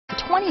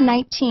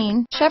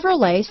2019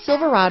 Chevrolet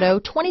Silverado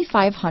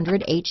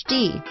 2500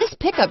 HD. This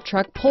pickup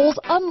truck pulls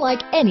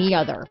unlike any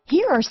other.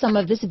 Here are some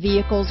of this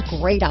vehicle's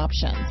great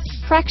options: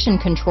 traction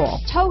control,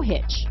 tow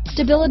hitch,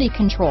 stability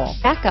control,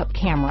 backup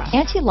camera,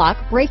 anti-lock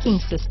braking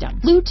system,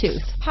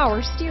 Bluetooth,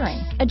 power steering,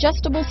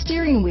 adjustable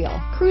steering wheel,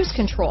 cruise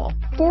control,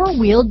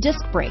 four-wheel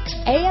disc brakes,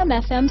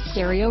 AM/FM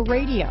stereo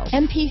radio,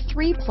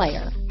 MP3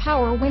 player,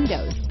 power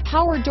windows,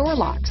 power door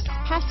locks,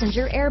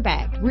 passenger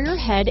airbag, rear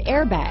head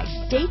airbag,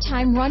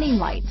 daytime running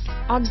lights,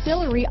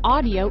 auxiliary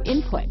audio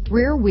input,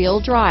 rear wheel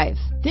drive.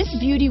 This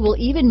beauty will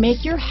even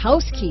make your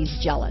house keys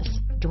jealous.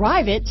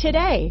 Drive it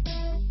today.